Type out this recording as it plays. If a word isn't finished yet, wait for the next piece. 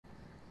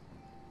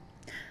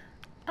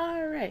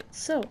Alright,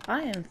 so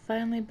I am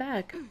finally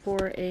back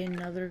for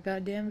another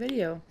goddamn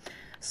video.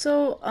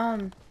 So,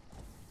 I'm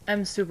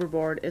super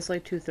bored. It's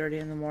like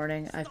 2:30 in the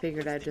morning. I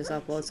figured I'd just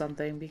upload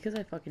something because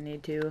I fucking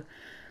need to.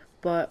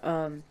 But,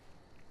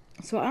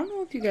 so I don't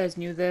know if you guys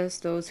knew this,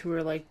 those who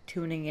are like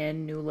tuning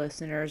in, new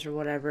listeners or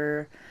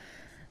whatever.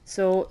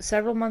 So,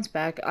 several months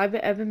back, I've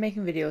been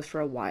making videos for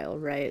a while,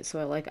 right?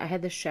 So, I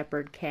had the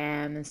Shepherd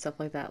cam and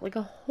stuff like that, like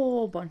a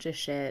whole bunch of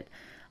shit.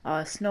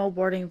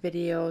 Snowboarding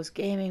videos,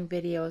 gaming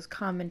videos,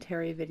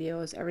 commentary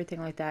videos, everything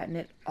like that, and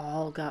it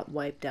all got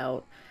wiped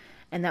out.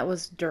 And that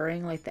was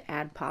during like the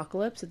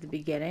adpocalypse at the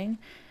beginning,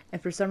 and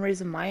for some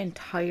reason my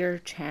entire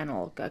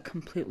channel got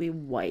completely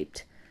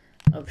wiped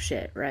of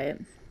shit,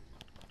 right?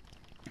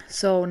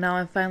 So now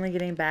I'm finally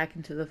getting back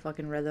into the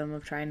fucking rhythm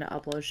of trying to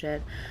upload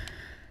shit.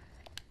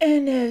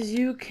 And as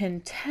you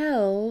can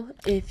tell,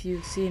 if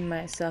you've seen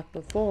my stuff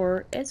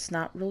before, it's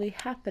not really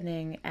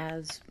happening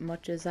as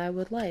much as I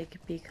would like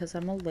because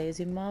I'm a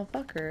lazy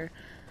motherfucker.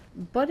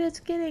 But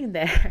it's getting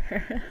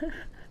there.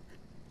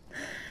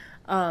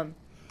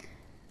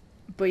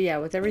 But yeah,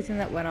 with everything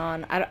that went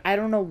on, I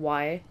don't know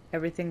why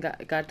everything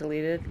got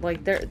deleted.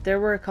 Like, there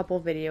were a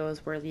couple videos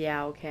where,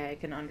 yeah, okay, I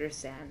can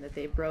understand that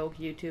they broke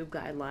YouTube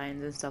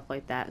guidelines and stuff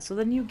like that. So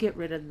then you get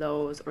rid of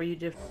those, or you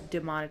just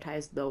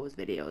demonetize those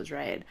videos,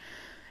 right?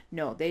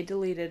 No, they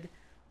deleted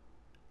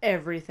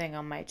everything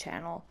on my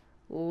channel.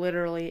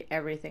 Literally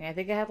everything. I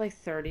think I had like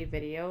 30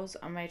 videos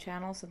on my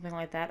channel, something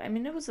like that. I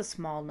mean, it was a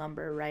small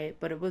number, right?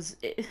 But I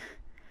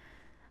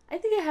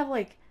think I have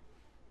like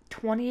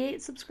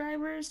 28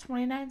 subscribers,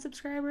 29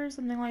 subscribers,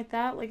 something like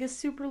that. Like a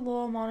super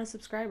low amount of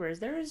subscribers.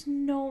 There is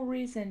no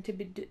reason to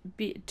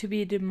be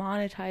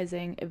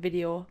demonetizing a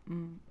video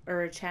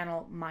or a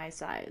channel my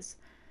size.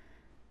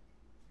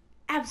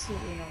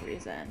 Absolutely no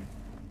reason.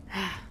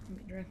 Let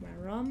me drink my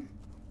rum.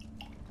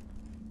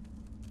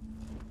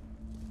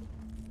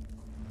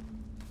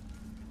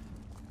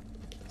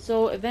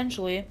 So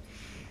eventually,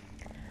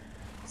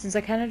 since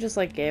I kind of just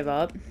like gave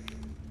up,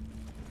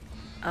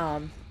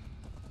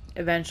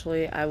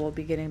 eventually I will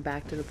be getting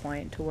back to the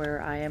point to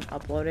where I am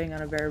uploading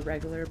on a very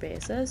regular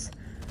basis.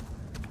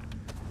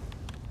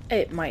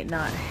 It might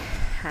not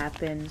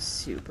happen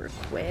super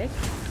quick,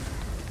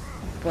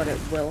 but it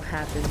will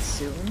happen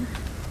soon.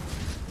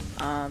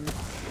 I'm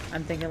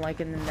thinking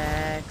like in the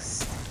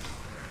next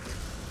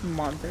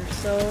month or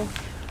so,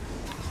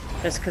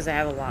 just because I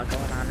have a lot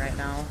going on right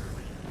now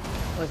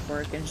with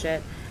work and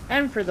shit.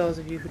 And for those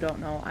of you who don't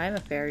know, I'm a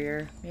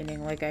farrier,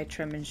 meaning like I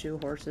trim and shoe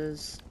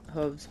horses'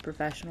 hooves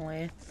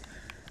professionally.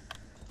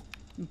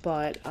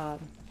 But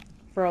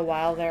for a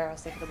while there, I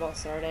was thinking about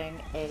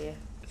starting a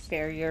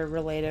farrier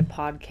related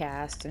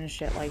podcast and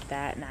shit like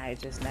that, and I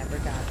just never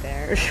got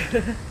there.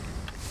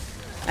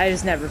 I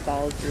just never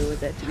followed through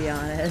with it, to be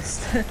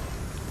honest.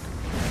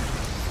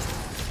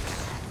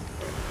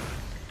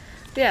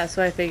 Yeah,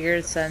 so I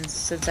figured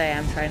since I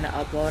am trying to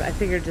upload, I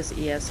figured just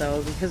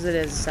ESO, because it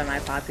is a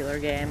semi-popular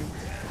game,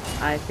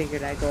 I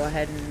figured I'd go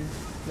ahead and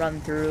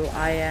run through.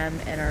 I am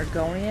an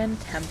Argonian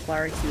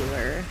Templar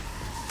healer.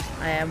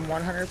 I am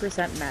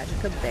 100%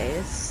 Magicka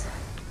base.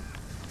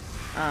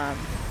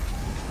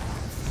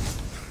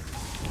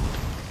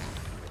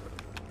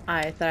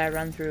 I thought I'd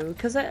run through,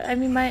 because I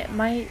mean,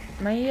 my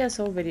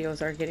ESO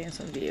videos are getting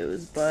some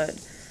views, but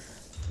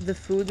the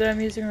food that I'm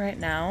using right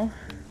now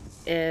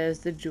is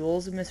the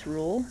Jewels of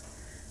Misrule,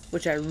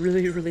 which I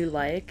really, really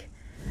like,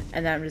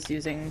 and then I'm just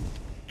using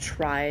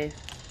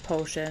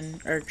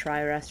tri-potion, or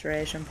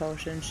tri-restoration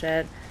potion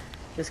shit,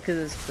 just because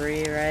it's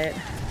free, right?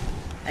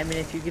 I mean,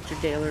 if you get your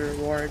daily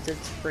rewards,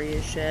 it's free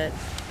as shit.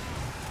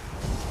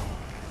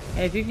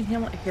 And if you can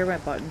hear my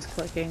buttons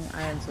clicking,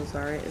 I am so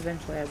sorry.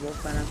 Eventually I will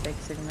plan on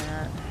fixing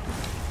that.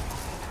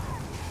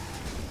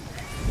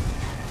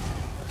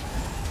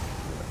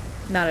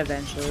 Not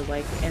eventually,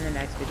 like in the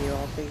next video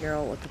I'll figure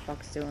out what the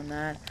fuck's doing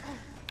that.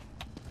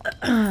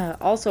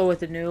 Also with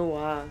the new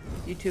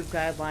YouTube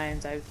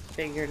guidelines, I've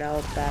figured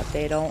out that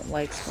they don't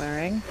like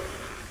swearing.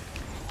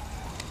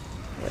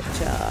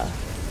 Which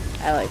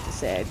I like to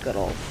say a good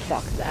old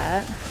fuck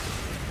that.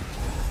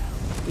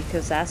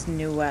 Because that's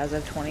new as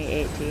of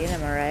 2018,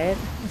 am I right?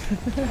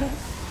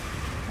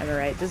 Am I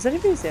right? Does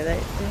anybody say that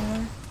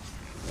anymore?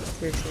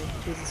 Seriously,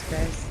 Jesus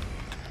Christ.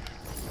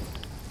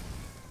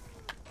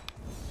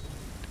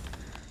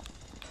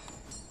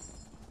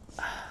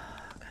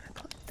 Gotta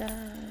click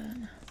that.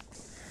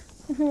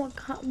 Oh, I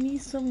got me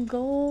some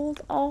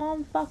gold. Oh,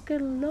 I'm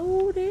fucking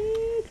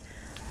loaded.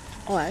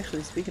 Oh,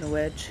 actually, speaking of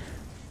which,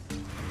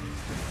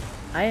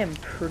 I am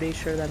pretty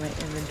sure that my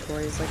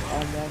inventory is like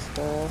almost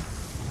full,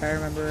 if I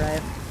remember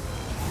right.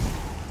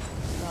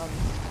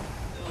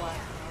 The last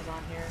time I was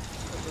on here,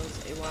 it was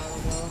a while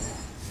ago,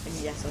 and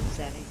yes, I'm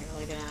standing here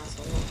like an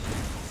asshole.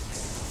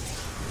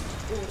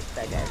 Ooh,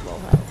 that guy's low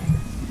health.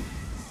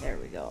 There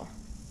we go.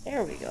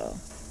 There we go.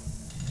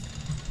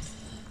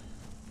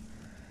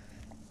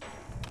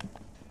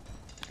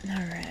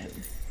 Alright.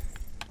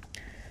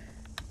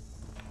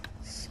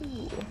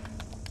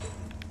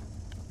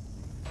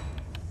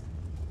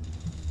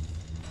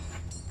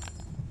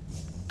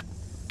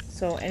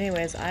 So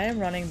anyways, I am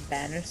running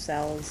Banished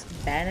Cells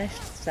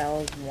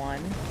 1.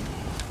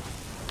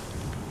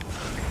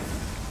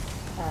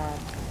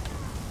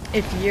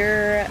 If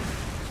you're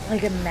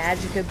like a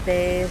Magicka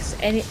base,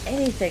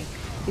 anything,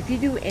 if you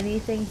do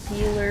anything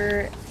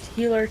healer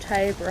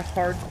type or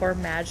hardcore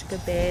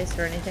Magicka base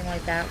or anything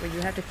like that where you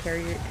have to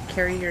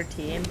carry your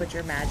team but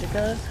you're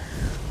Magicka,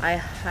 I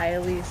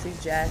highly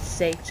suggest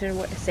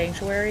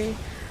Sanctuary.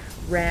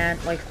 Ran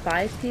like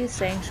 5-piece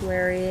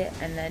Sanctuary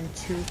and then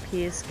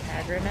 2-piece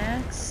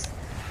Kagranax,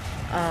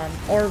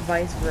 or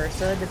vice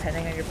versa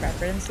depending on your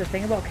preference. The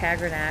thing about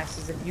Kagranax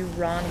is if you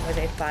run with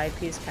a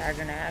 5-piece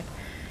Kagranax,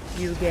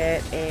 you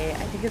get a,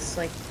 I think it's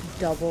like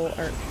double,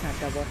 or not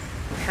double,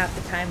 half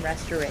the time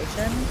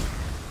restoration,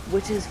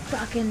 which is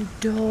fucking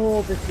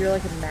dope if you're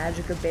like a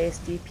Magicka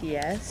based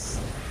DPS.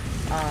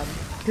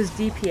 Because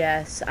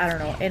DPS, I don't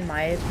know, in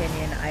my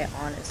opinion, I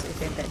honestly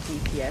think that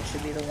DPS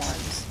should be the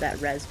ones that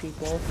res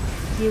people.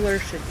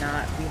 Healers should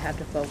not. We have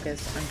to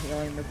focus on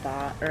healing the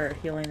bot, or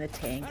healing the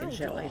tank and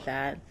shit like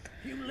that.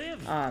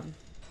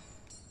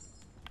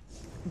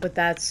 But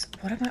that's,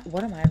 what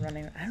am I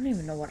running? I don't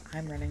even know what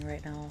I'm running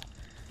right now.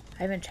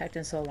 I haven't checked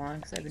in so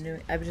long because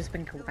I've just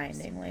been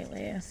grinding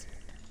lately.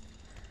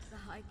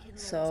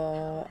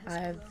 So I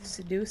have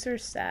Seducer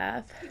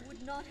Staff,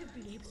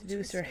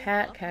 Seducer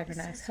Hat,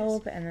 Kagranax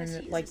Help, and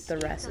then like the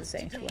rest is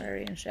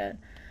Sanctuary and shit.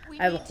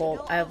 I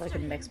have like a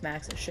mixed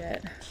max of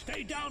shit.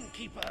 Stay down,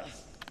 Keeper.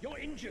 You're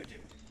injured.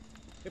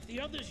 If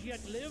the others yet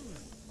live,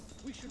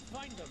 we should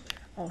find them.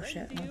 Oh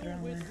shit, not the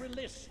wrong way.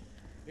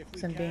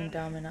 Because I'm being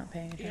dumb and not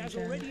paying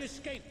attention.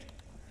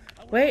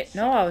 Wait,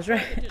 no, I was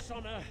right.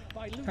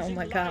 Oh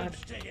my god.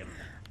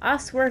 I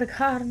swear to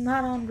God, I'm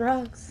not on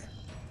drugs.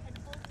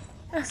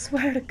 I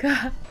swear to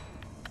God.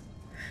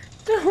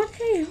 Don't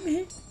hate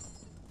me.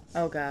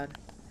 Oh god.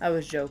 I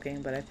was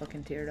joking, but I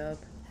fucking teared up.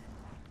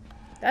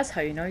 That's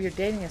how you know you're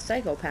dating a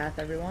psychopath,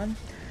 everyone.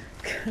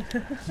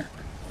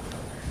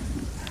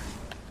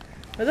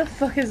 Where the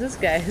fuck is this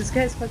guy? This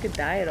guy's fucking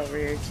dying over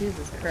here.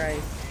 Jesus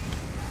Christ.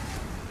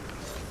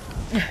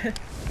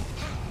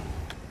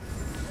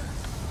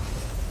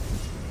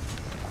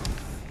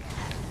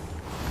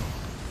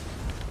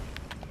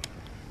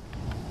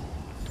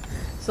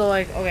 So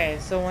like, okay,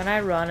 so when I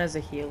run as a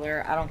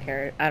healer, I don't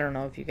care, I don't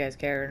know if you guys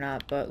care or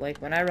not, but like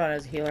when I run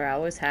as a healer, I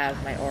always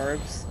have my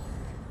orbs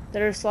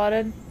that are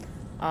slotted,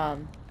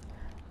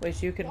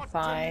 which you can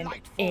find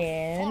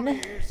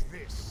in,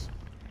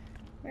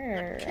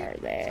 where are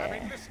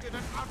they?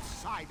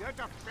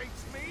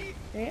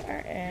 They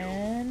are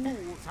in,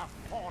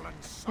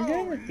 I'm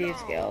doing the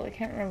Thieves Guild, I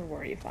can't remember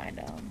where you find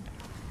them.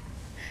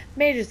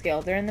 Mages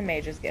Guild, they're in the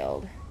Mages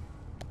Guild.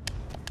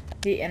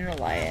 The Inner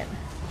Light,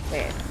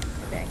 wait.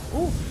 Dang.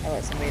 Ooh, I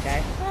let somebody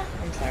die. Ah,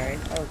 I'm sorry.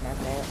 That was my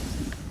fault.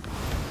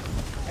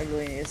 I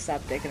really need to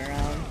stop digging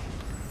around.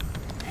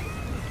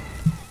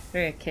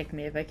 They're gonna kick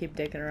me if I keep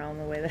digging around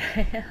the way that I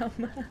am.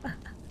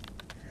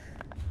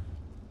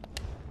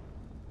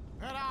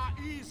 There are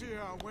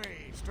easier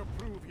ways to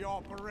prove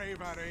your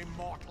bravery,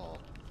 mortal.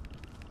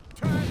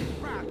 Turn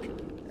back.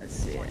 Let's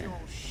see. Or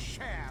you'll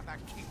share the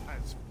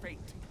Keeper's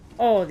fate.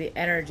 Oh, the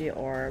energy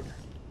orb.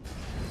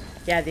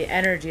 Yeah, the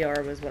energy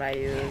orb is what I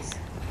use.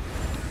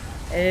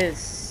 It is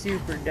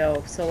super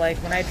dope. So like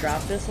when I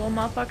drop this little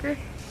motherfucker,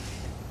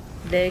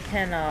 they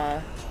can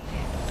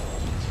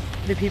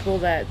the people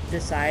that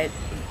decide,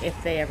 if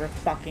they ever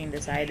fucking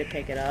decide to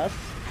pick it up,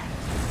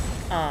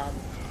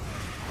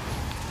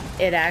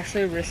 it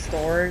actually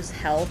restores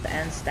health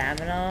and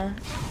stamina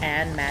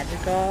and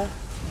magicka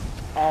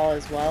all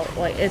as well.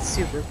 Like it's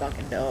super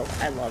fucking dope.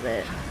 I love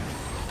it.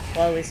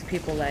 Well, at least the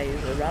people that I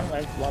usually run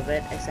with love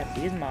it, except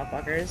these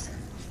motherfuckers.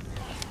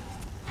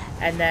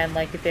 And then,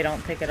 like, if they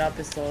don't pick it up,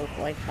 it still,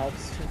 like,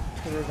 helps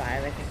to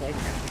revive, I think, like,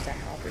 10%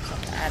 health or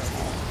something. I don't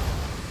know.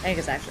 I think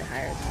it's actually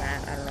higher than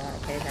that. I don't know how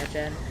to pay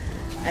attention.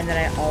 And then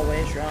I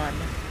always run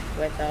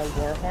with a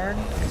Warhorn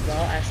as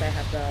well. Actually, I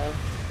have the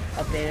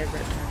updated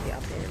version, not the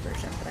updated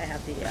version, but I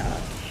have the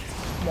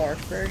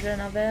morph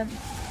version of it.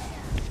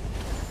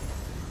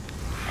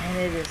 And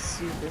it is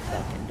super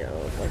fucking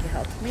dope. Like, it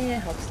helps me,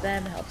 it helps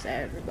them, it helps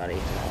everybody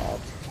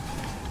involved.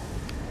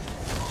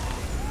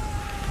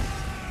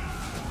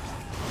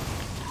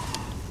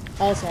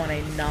 Also on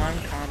a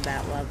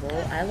non-combat level,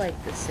 I like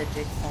the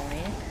Sijic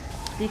pony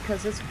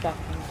because it's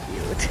fucking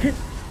cute.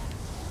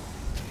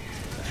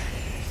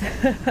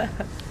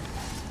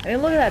 I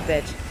mean, look at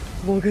that bitch.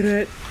 Look at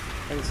it.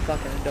 It's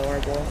fucking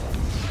adorable.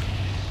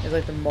 It's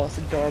like the most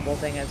adorable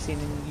thing I've seen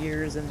in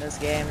years in this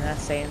game, and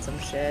that's saying some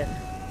shit.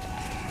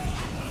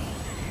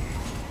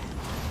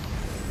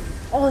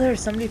 Oh, there's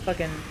somebody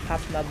fucking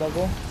popped in that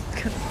bubble.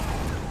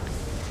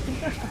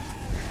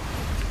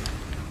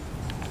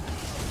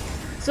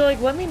 So,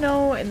 like, let me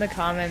know in the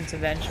comments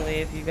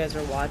eventually if you guys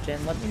are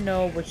watching. Let me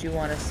know what you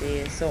want to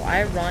see. So,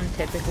 I run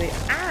typically...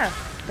 Ah!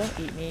 Don't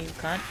eat me, you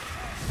cunt.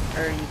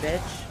 Or you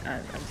bitch.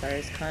 I'm sorry,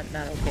 is cunt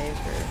not okay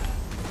for...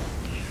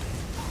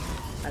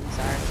 I'm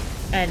sorry.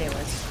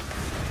 Anyways.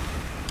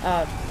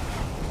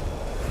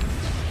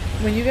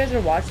 When you guys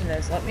are watching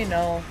this, let me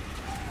know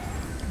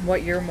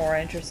what you're more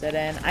interested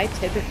in. I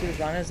typically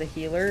run as a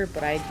healer,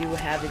 but I do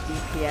have a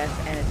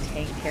DPS and a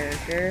tank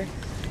character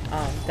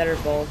that are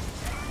both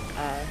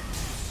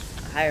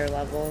higher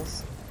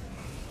levels.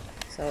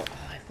 So,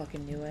 oh, I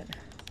fucking knew it.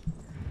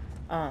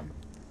 But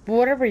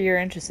whatever you're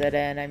interested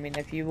in, I mean,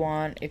 if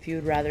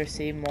you'd rather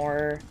see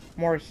more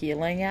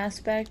healing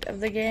aspect of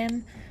the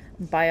game,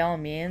 by all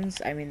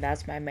means, I mean,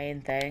 that's my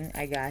main thing.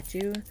 I got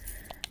you.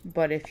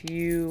 But if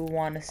you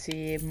want to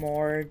see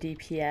more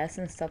DPS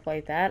and stuff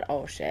like that,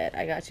 oh shit,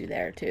 I got you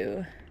there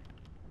too.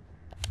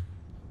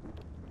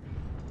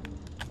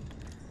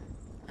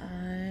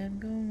 I'm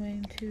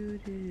going to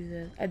do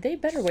this. They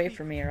better wait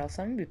for me or else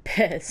I'm gonna be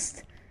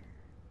pissed.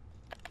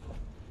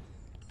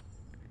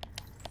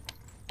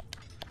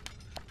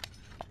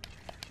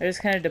 I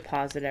just kind of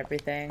deposit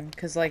everything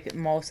because, like,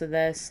 most of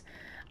this,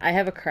 I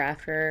have a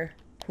crafter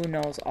who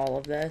knows all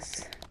of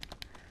this.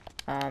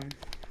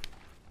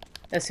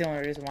 That's the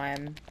only reason why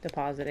I'm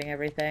depositing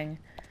everything.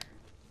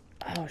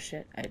 Oh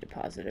shit, I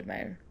deposited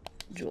my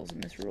jewels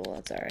in misrule.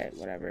 That's alright,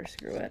 whatever,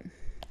 screw it.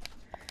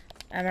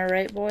 Am I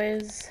right,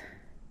 boys?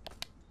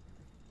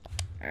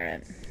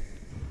 Alright.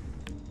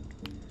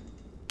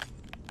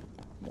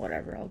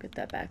 Whatever, I'll get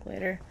that back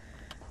later.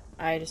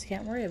 I just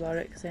can't worry about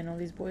it because I know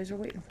these boys are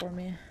waiting for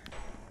me.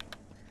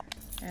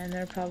 And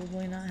they're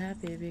probably not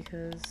happy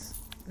because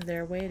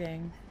they're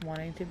waiting,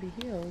 wanting to be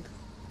healed.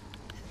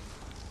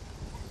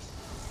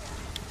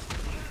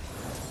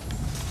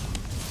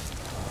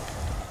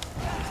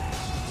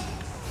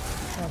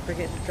 Don't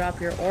forget to drop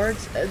your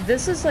orbs.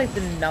 This is like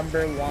the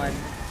 #1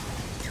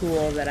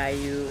 tool that I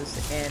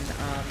use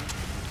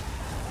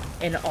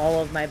in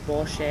all of my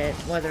bullshit,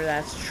 whether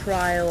that's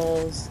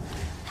trials,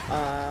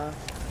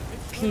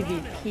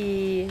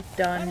 PvP,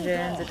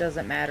 dungeons, it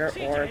doesn't matter,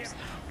 orbs.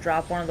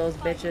 Drop one of those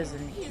bitches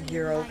and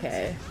you're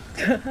okay.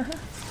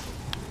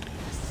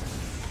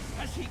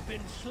 Has he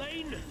been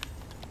slain?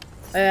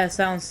 Yeah, it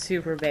sounds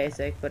super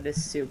basic, but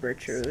it's super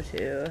true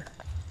too.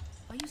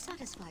 Are you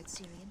satisfied,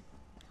 Syrian?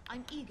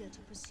 I'm eager to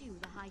pursue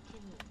the High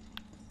King.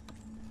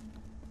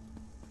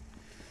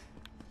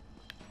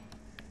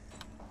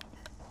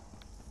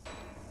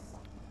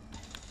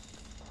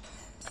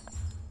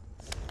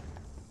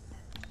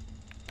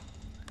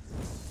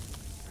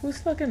 Whose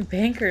fucking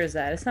banker is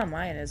that? It's not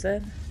mine, is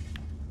it?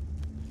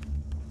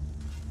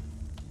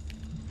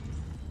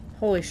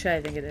 Holy shit,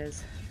 I think it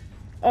is.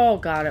 Oh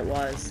god, it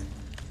was.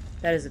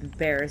 That is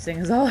embarrassing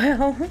as all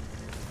hell.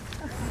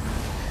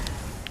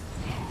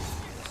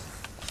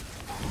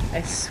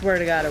 I swear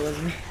to god it was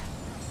me.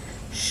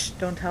 Shh,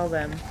 don't tell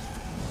them.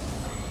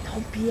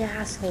 Don't be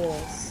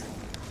assholes.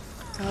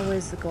 It's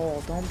always the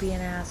goal. Don't be an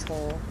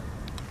asshole.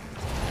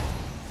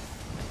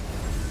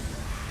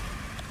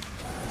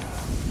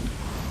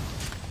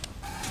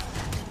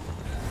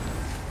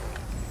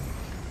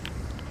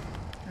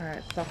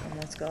 Alright, fuck them,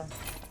 let's go.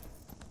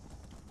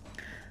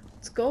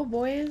 Let's go,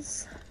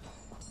 boys.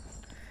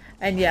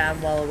 And yeah, I'm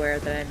well aware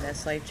that I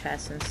miss, like,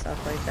 chests and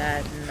stuff like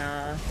that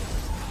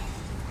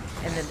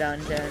in the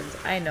dungeons.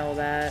 I know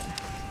that.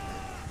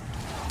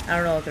 I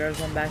don't know if there's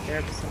one back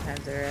there, but sometimes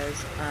there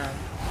is.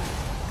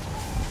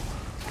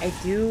 I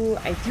do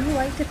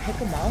like to pick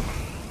them up.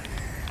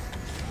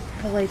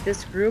 But, like,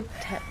 this group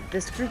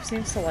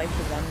seems to like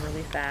to run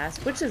really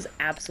fast, which is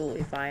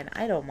absolutely fine.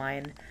 I don't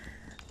mind.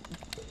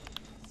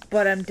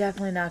 But I'm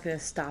definitely not going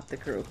to stop the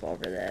group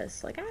over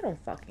this. Like, I don't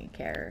fucking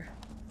care.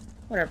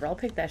 Whatever, I'll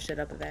pick that shit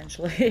up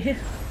eventually.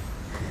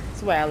 That's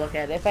the way I look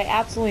at it. If I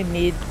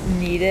absolutely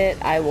need it,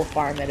 I will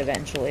farm it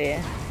eventually.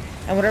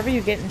 And whatever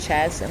you get in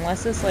chests,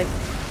 unless it's like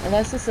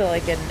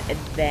an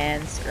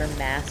advanced or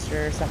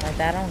master or something like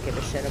that, I don't give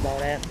a shit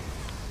about it.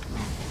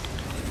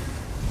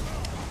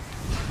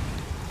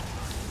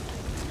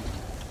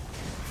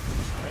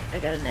 I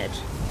got an itch.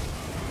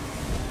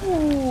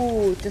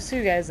 Ooh, just so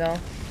you guys know,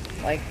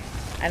 like,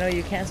 I know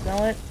you can't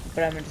smell it,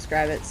 but I'm gonna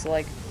describe it. So,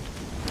 like,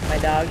 my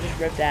dog just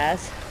ripped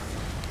ass.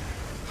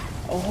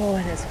 Oh,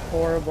 and it's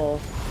horrible.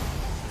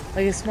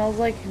 Like, it smells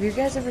like, have you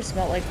guys ever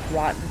smelled like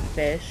rotten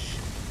fish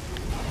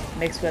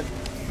mixed with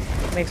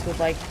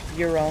like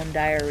your own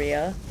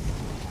diarrhea?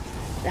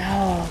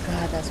 Oh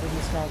god, that's what he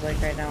smells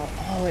like right now.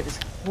 Oh, it is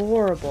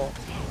horrible.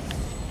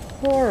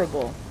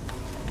 Horrible.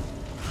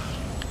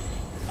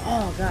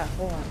 Oh god,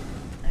 hold on.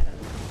 I gotta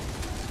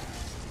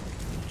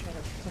try to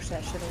push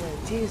that shit away.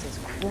 Jesus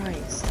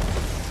Christ.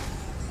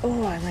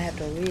 Oh, I might have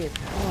to leave.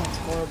 Oh, it's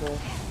horrible.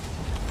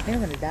 I think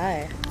I'm gonna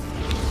die.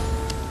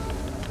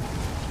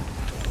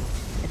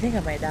 I think I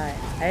might die.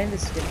 I think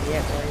this is gonna be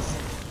it, boys.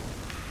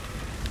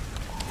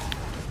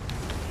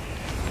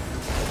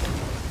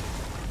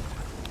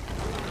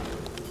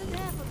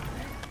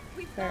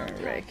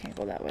 Alright, I can't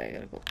go that way. I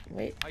gotta go.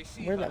 Wait,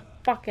 where the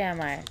fuck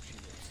am I?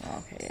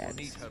 Okay, yeah.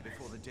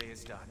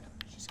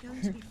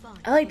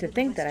 I like to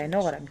think that I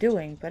know what I'm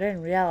doing, but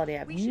in reality, I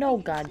have no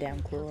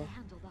goddamn clue.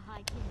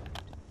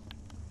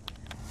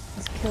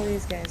 Let's kill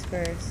these guys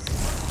first.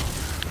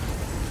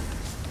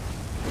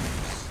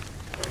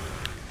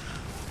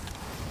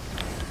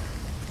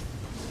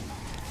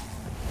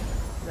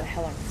 The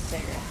hell are my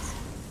cigarettes?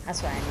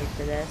 That's what I need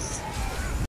for this.